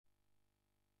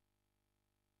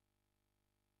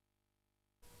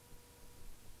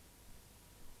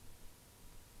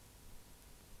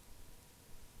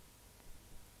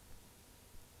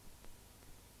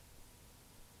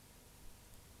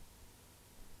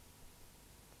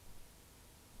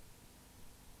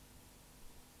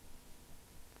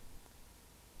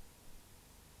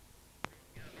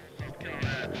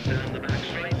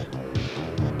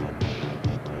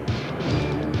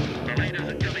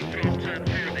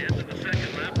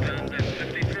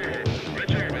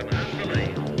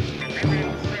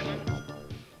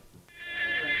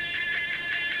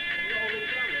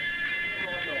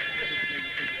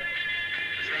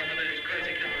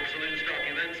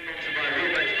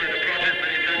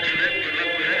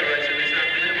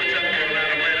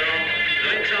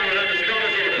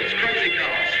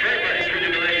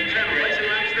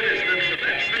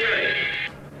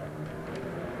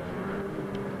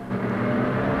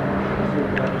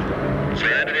So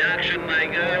into the action they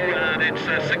go, and it's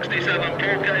 67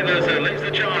 Paul Cavers who leads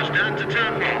the charge down to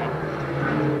turn 1.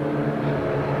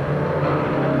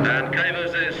 And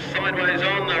Cavers is sideways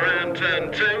on around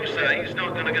turn 2, so he's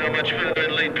not going to go much further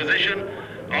in lead position.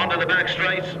 Onto the back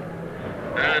straight.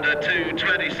 And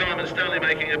 2:20 Simon Stanley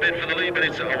making a bid for the lead, but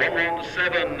it's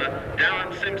 1:17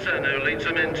 Darren Simpson who leads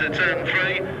them into turn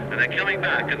 3, and they're coming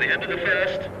back at the end of the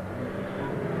first.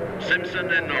 Simpson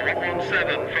in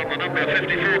 1:17 from the number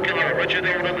 54 car, Richard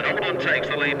Oldham. Oldham takes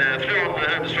the lead now through on the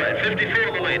home straight.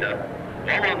 54 the leader.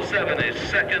 1:17 is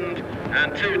second,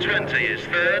 and 2:20 is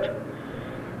third.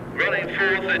 Running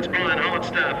fourth, it's Brian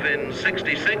Hartstaff in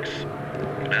 66.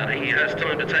 And he has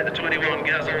time to take the 21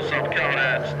 Gaz Allsop car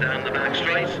out down the back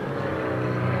straight.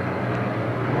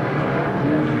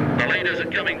 The leaders are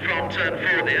coming from turn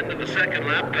 4 at the end of the second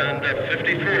lap, and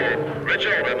 54. Rich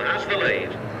Oldham has the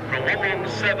lead from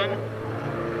 1:17.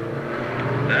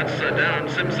 That's Darren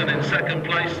Simpson in second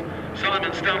place.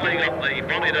 Simon Stanley got the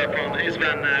bonnet up on his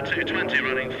van now, 2:20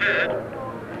 running third.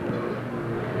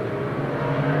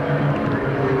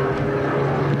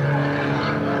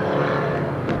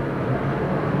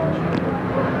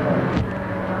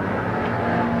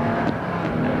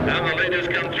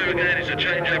 Again, it's a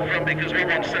change up front because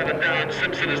 1:17 Darren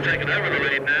Simpson has taken over the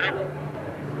lead now.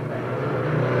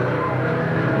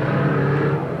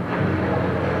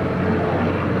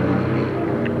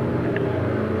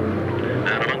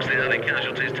 And amongst the early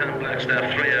casualties, Tam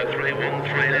Blackstaff 303,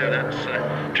 130. That's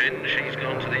Ginge. He's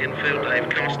gone to the infield. Dave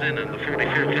Costin, and the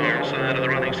 44 car also out of the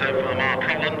running so far, Mark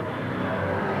Holland.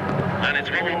 And it's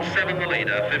 1:17 the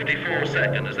leader, 54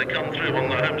 second as they come through on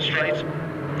the home straight.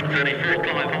 34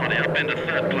 Clive Hardy up into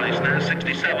third place now.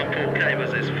 67 Paul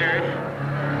Cavers is fourth.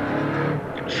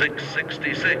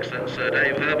 666, that's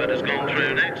Dave Herbert has gone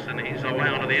through next, and he's away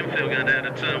onto the infield going down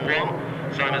to turn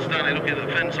 1. Simon Stanley looking at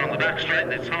the fence on the back straight,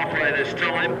 and it's halfway this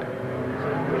time.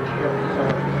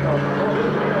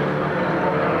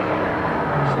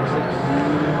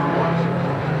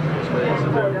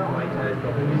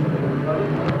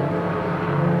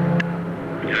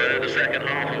 The second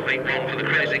half of week 1 for the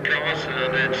Crazy Cars,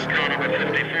 and it's car number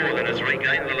 54 that has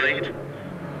regained the lead.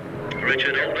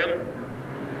 Richard Oldham.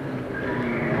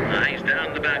 He's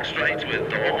down the back straight with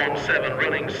the 1:17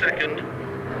 running second.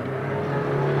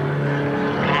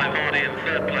 Clive Hardy in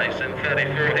third place in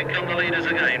 34. Here come the leaders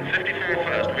again. 54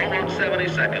 first, 1:17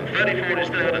 is second, 34 is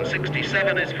third, and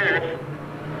 67 is fourth.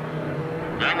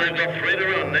 And they've got 3 to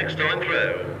run next time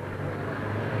through.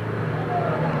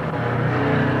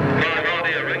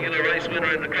 Race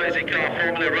winner in the Crazy Car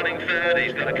Formula running third.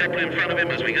 He's got a couple in front of him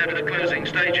as we go to the closing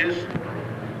stages.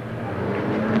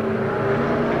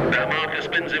 That marker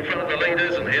spins in front of the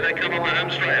leaders, and here they come on the home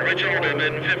straight. Rich Oldham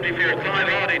in 54. Clive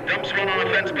Hardy dumps one on a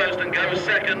fence post and goes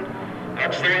second.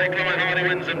 That's the way Clive Hardy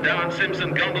wins, and Darren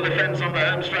Simpson gone to the fence on the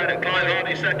home straight, and Clive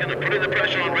Hardy second, and putting the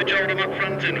pressure on Rich Oldham up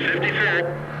front in 54.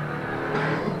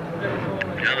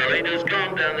 And the leader's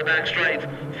gone down the back straight.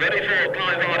 34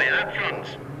 Clive Hardy out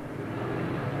front.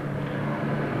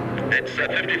 It's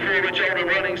 54 Rich Oldham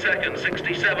running second,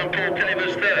 67 Paul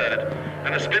Cavers third.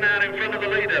 And a spin out in front of the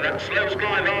leader. That slows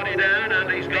Clive Hardy down, and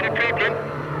he's got a problem.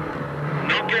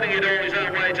 Not getting it all his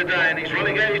own way today, and he's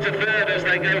relegated to third as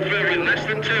they go through with less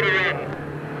than 2 to run.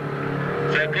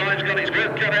 So Clive's got his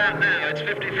work cut out now. It's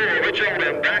 54 Rich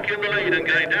Oldham back in the lead and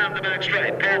going down the back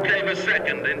straight. Paul Cavers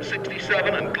second in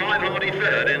 67 and Clive Hardy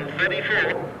third in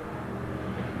 34.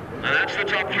 And that's the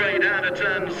top 3 down to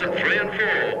turns 3 and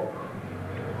 4.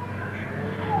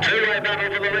 Two-way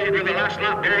battle for the lead with the last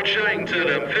lap board showing to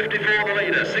them. 54 the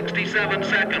leader, 67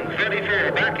 second,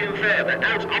 34 back in third. They're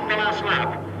out on the last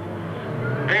lap.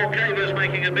 Paul Cavers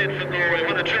making a bid for glory.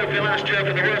 Won a trophy last year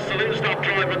for the worst saloon stop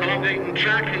driver at the Long Eaton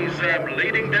track. He's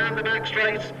leading down the back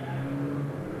straight.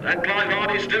 And Clive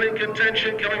Hardy still in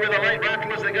contention, coming with a late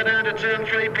rattle as they go down to turn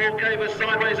 3. Paul Cavers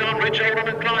sideways on, Rich Oldham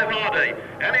and Clive Hardy.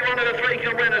 Any one of the 3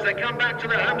 can win as they come back to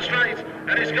the home straight.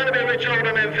 And it's going to be Rich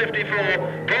Oldham in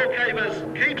 54. Paul Cavers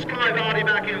keeps Clive Hardy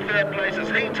back in third place as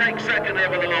he takes second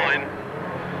over the line.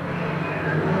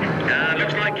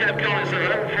 Looks like Kev Collins are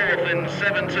home fourth in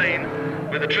 17.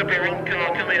 With a triple one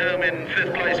car coming home in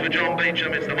 5th place for John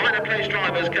Beecham. It's the minor place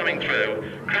drivers coming through.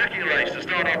 Cracking race to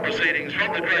start off proceedings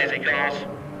from the Crazy Cars.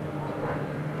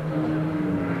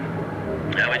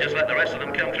 Now we just let the rest of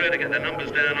them come through to get their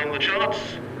numbers down on the charts.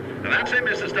 And that's it,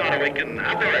 Mr. Starter Weekend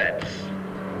at the Reds.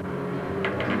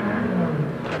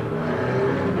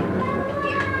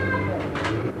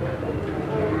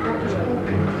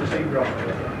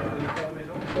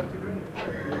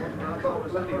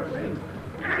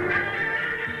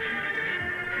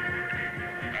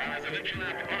 As a victory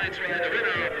lap on its way, the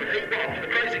winner of Heat 1 for the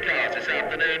Crazy Cars this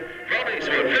afternoon from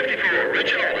Eastwood.